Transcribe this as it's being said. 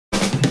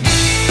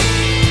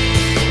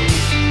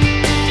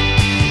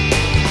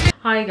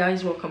Hi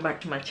guys, welcome back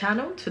to my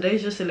channel. Today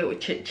is just a little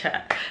chit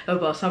chat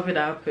about something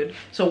that happened.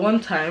 So one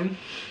time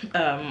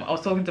I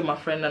was talking to my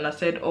friend and I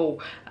said,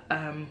 oh,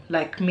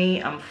 like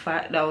me, I'm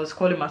fat. I was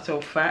calling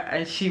myself fat,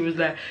 and she was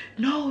like,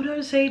 no,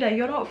 don't say that,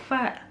 you're not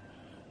fat.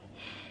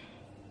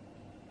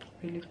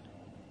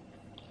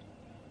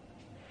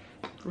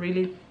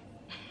 Really?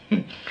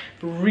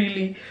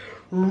 Really?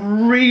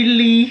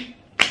 Really?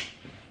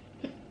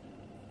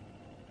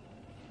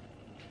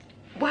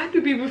 Why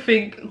do people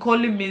think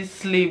calling me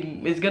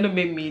slim is gonna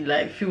make me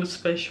like feel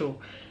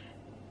special?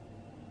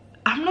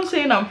 I'm not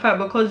saying I'm fat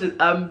because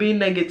I'm being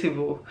negative.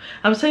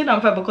 I'm saying I'm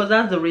fat because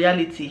that's the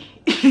reality.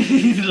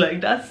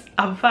 Like,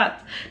 I'm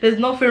fat. There's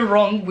nothing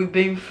wrong with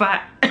being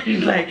fat.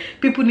 Like,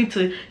 people need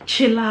to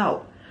chill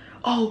out.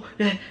 Oh,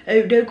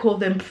 they call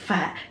them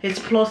fat. It's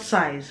plus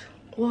size.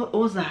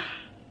 What's that?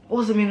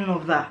 What's the meaning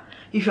of that?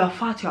 If you're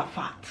fat, you're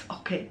fat.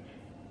 Okay.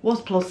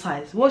 What's plus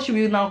size? What should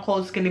we now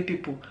call skinny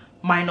people?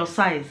 Minor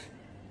size.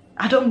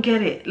 I don't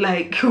get it.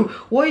 Like,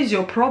 what is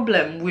your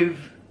problem with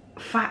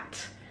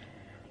fat?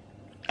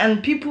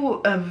 And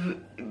people have,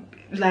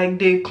 like,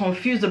 they're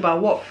confused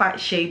about what fat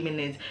shaming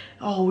is.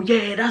 Oh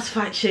yeah, that's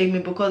fat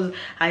shaming because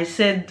I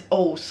said,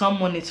 oh,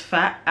 someone is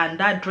fat and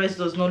that dress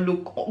does not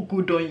look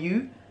good on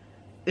you.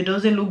 It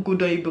doesn't look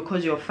good on you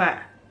because you're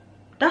fat.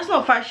 That's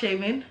not fat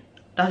shaming.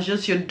 That's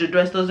just the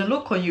dress doesn't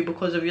look on you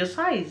because of your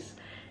size.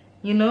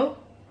 You know?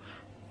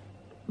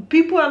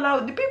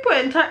 Everyone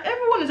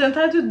is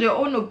entitled to their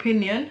own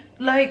opinion.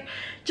 Like,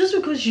 just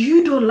because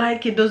you don't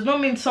like it does not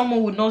mean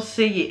someone would not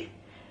say it.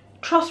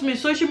 Trust me,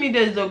 social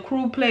media is a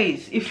cruel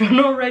place. If you're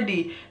not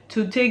ready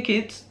to take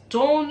it,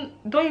 don't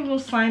even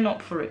sign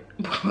up for it,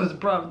 because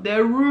bruv,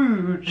 they're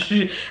rude.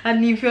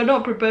 And if you're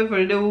not prepared for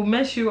it, they will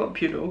mess you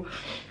up, you know.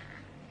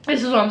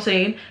 This is what I'm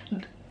saying.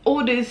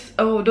 All this,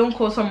 oh, don't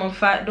call someone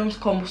fat, don't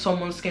call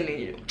someone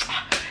skinny.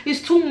 It's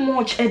too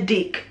much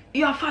headache.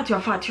 You're fat, you're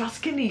fat. You're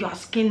skinny, you're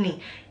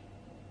skinny.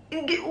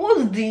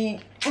 What's the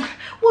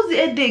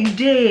headache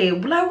there?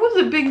 Like, what's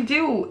the big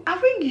deal? I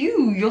think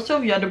you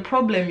yourself, you're the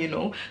problem, you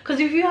know.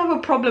 Because if you have a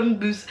problem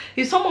with,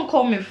 if someone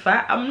call me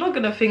fat, I'm not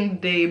gonna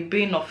think they're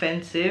being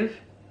offensive.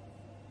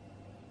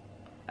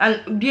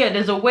 And yeah,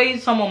 there's a way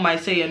someone might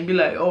say and be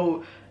like,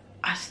 oh,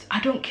 I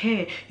don't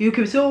care. You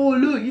can say, oh,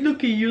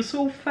 look at you, you're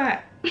so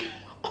fat.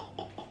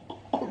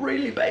 Oh,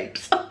 really,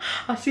 babes?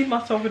 I see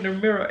myself in the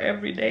mirror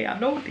every day. I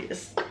know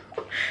this.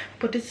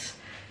 But this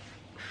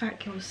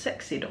fat girl's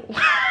sexy though.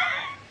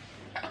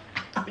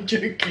 I'm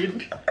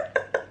joking.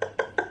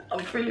 I'm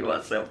feeling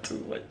myself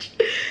too much.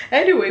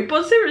 Anyway,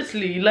 but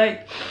seriously,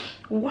 like,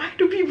 why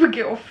do people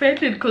get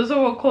offended because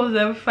someone calls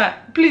them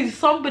fat? Please,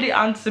 somebody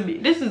answer me.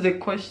 This is a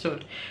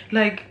question.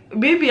 Like,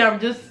 maybe I'm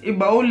just in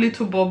my own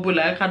little bubble.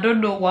 Like, I don't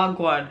know what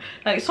going on.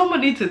 Like, someone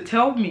needs to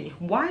tell me,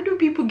 why do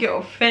people get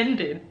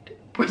offended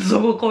when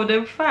someone calls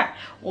them fat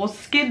or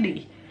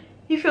skinny?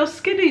 If you're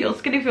skinny, you're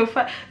skinny. If you're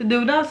fat, they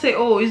will not say,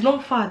 oh, it's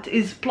not fat,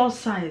 it's plus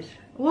size.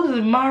 What's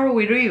the matter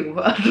with you?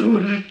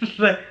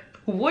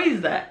 What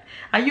is that?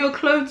 Are your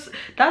clothes,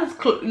 that's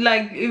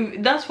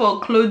that's for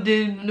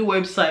clothing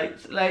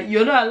websites. Like,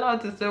 you're not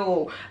allowed to say,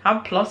 oh,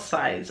 I'm plus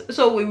size.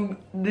 So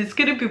the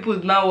skinny people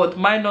is now what,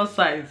 minor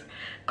size?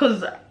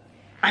 Because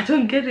I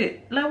don't get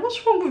it. Like,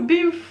 what's wrong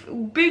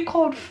with being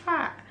called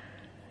fat?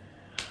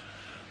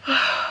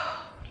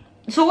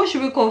 So what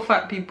should we call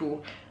fat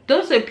people?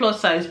 Don't say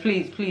plus size,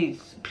 please.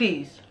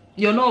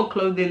 You're not a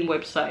clothing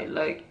website.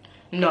 Like,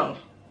 no,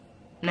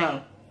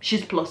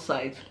 she's plus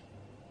size.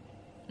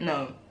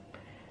 No.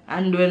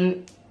 And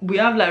when we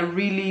have like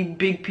really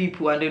big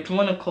people and they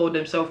want to call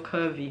themselves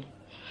curvy,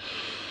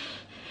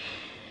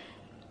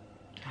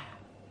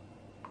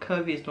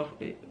 is not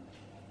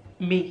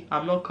me.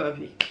 I'm not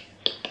curvy.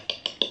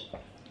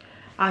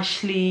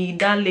 Ashley,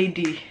 that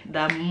lady,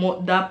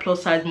 that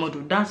plus size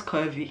model, that's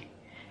curvy.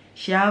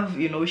 She have,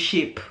 you know,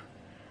 shape.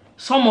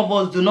 Some of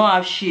us do not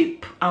have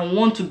shape and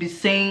want to be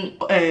saying,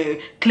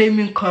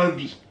 claiming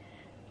curvy.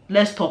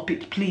 Let's stop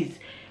it, please.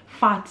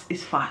 Fat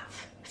is fat.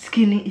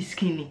 Skinny is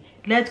skinny.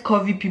 Let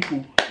curvy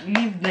people,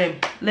 leave them.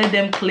 Let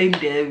them claim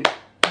their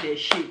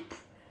shape.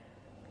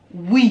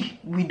 We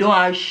don't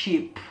have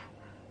shape.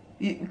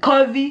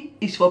 Curvy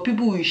is for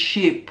people with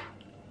shape.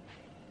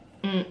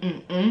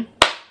 You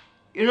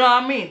know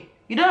what I mean?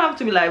 You don't have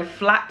to be like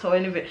flat or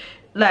anything.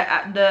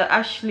 Like the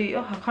Ashley,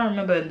 oh, I can't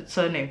remember the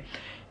surname.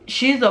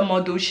 She's a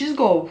model. She's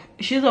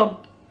a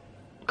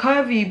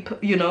curvy,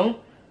 you know,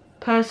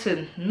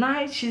 person.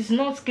 Nice. She's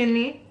not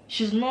skinny.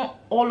 She's not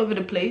all over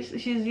the place.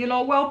 She's, you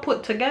know, well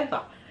put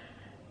together.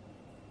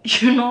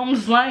 You know what I'm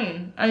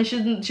saying? And she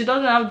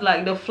doesn't have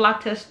like the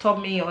flattest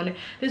tummy on it.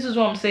 This is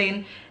what I'm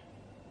saying.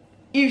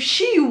 If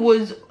she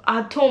was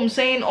at home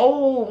saying,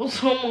 oh,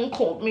 someone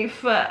called me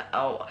fat,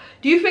 oh,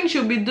 do you think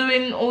she'll be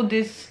doing all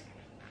this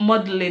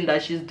modeling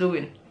that she's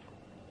doing?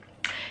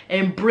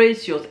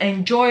 Embrace yours.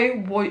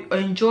 Enjoy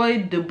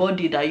the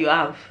body that you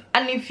have.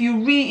 And if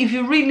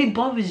it really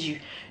bothers you,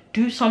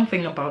 do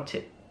something about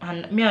it.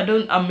 And me,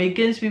 I'm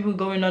against people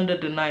going under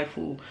the knife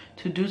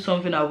to do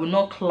something. I will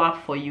not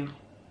clap for you.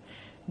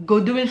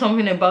 doing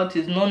something about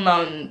it is not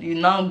now you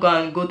now go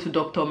and go to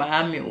Dr.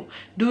 Miami.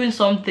 Doing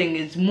something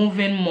is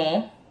moving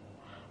more.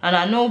 And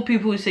I know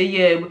people say,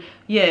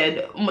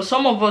 yeah,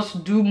 some of us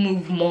do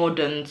move more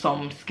than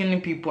some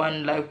skinny people,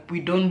 and like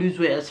we don't lose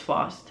weight as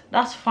fast.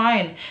 That's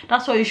fine.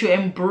 That's why you should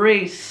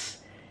embrace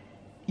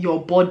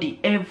your body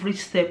every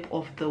step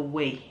of the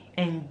way.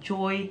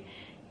 Enjoy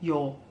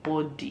your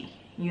body,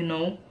 you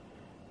know,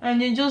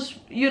 and you just,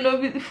 you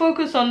know,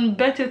 focus on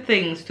better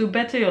things to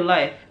better your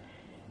life.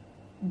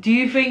 Do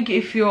you think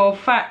if you're a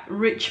fat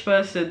rich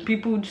person,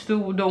 people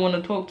still don't want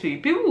to talk to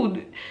you? People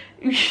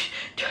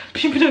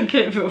don't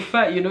care if you're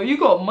fat, you know. You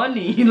got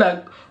money.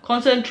 Like,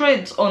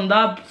 concentrate on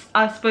that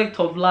aspect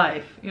of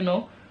life, you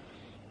know.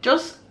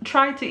 Just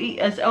try to eat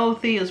as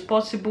healthy as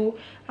possible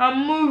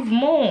and move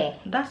more.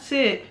 That's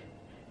it.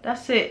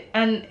 That's it.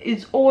 And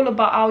it's all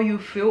about how you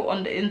feel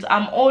on the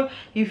inside.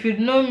 If you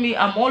know me,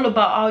 I'm all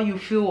about how you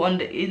feel on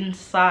the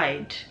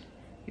inside.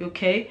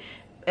 Okay?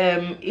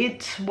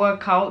 Eat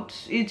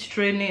workouts, eat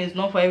training is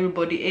not for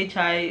everybody.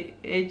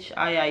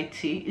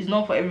 HIIT is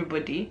not for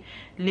everybody.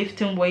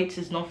 Lifting weights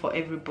is not for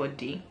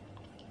everybody.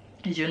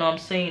 You know what I'm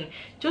saying?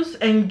 Just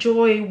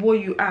enjoy what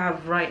you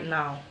have right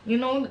now. You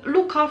know,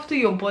 look after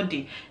your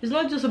body. It's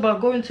not just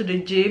about going to the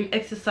gym,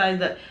 exercise.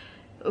 That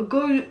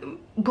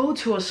go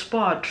to a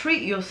spa,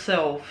 treat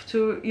yourself.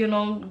 To, you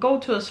know, go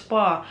to a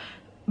spa,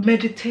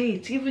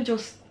 meditate, even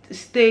just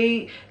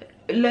stay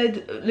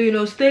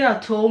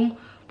at home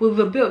with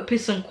a bit of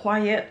peace and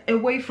quiet,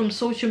 away from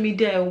social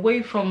media,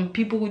 away from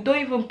people who don't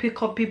even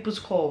pick up people's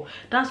call.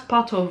 That's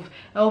part of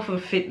health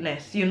and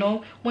fitness, you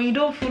know. When you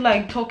don't feel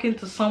like talking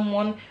to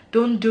someone,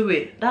 don't do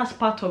it. That's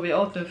part of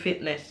health and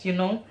fitness, you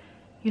know.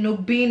 You know,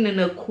 being in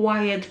a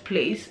quiet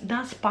place,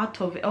 that's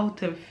part of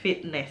health and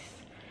fitness.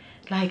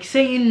 Like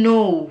saying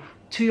no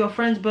to your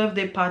friend's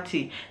birthday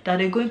party that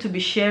they're going to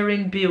be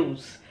sharing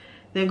bills.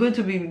 They're going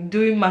to be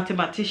doing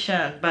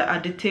mathematician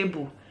at the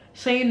table.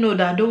 Saying no,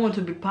 that I don't want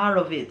to be part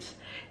of it,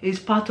 is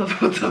part of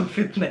health and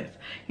fitness.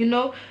 You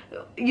know,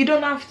 you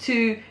don't have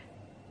to,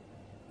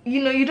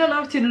 you know, you don't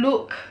have to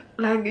look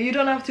like, you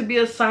don't have to be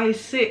a size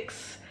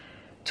 6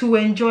 to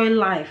enjoy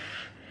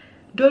life.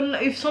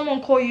 If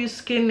someone call you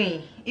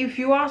skinny, if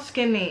you are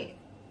skinny,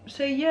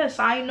 say yes,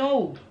 I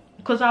know,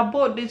 because I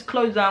bought these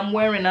clothes that I'm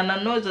wearing and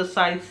I know it's a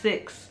size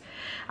 6.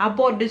 I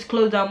bought this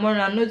clothes that I'm wearing,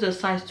 I know it's a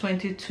size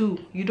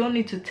 22. You don't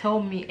need to tell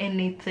me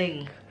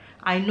anything.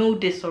 I know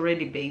this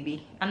already,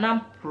 baby, and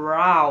I'm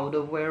proud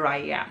of where I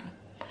am.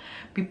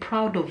 Be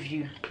proud of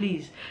you,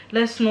 please.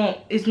 Let's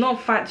not, it's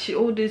not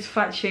all this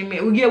fat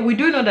shaming. Yeah, we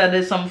do know that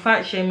there's some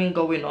fat shaming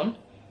going on.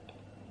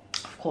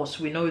 Of course,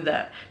 we know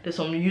that there's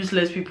some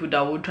useless people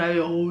that will try,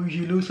 oh, she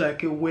looks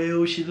like a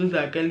whale, she looks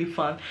like an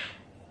elephant.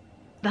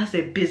 That's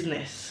a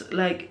business.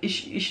 Like,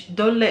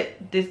 don't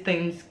let these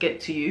things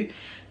get to you.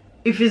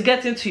 If it's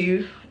getting to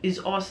you, it's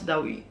us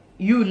that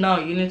you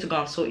need to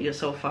go and sort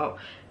yourself out.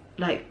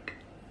 Like,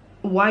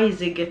 why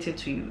is it getting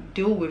to you?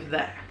 Deal with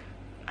that.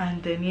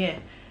 And then, yeah,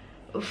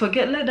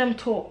 let them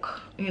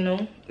talk, you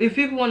know. If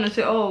people want to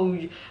say, oh,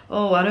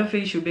 I don't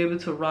think you should be able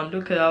to run,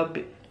 look at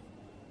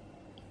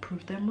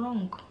prove them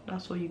wrong.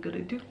 That's what you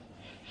gotta do.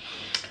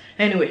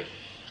 Anyway,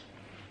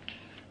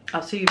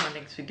 I'll see you in my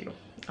next video.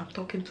 I'm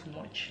talking too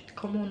much.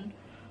 Come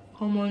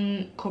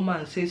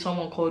and say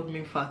someone called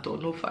me fat or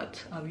no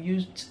fat. I've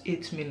used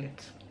 8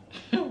 minutes.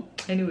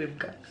 Anyway,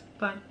 guys,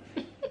 bye.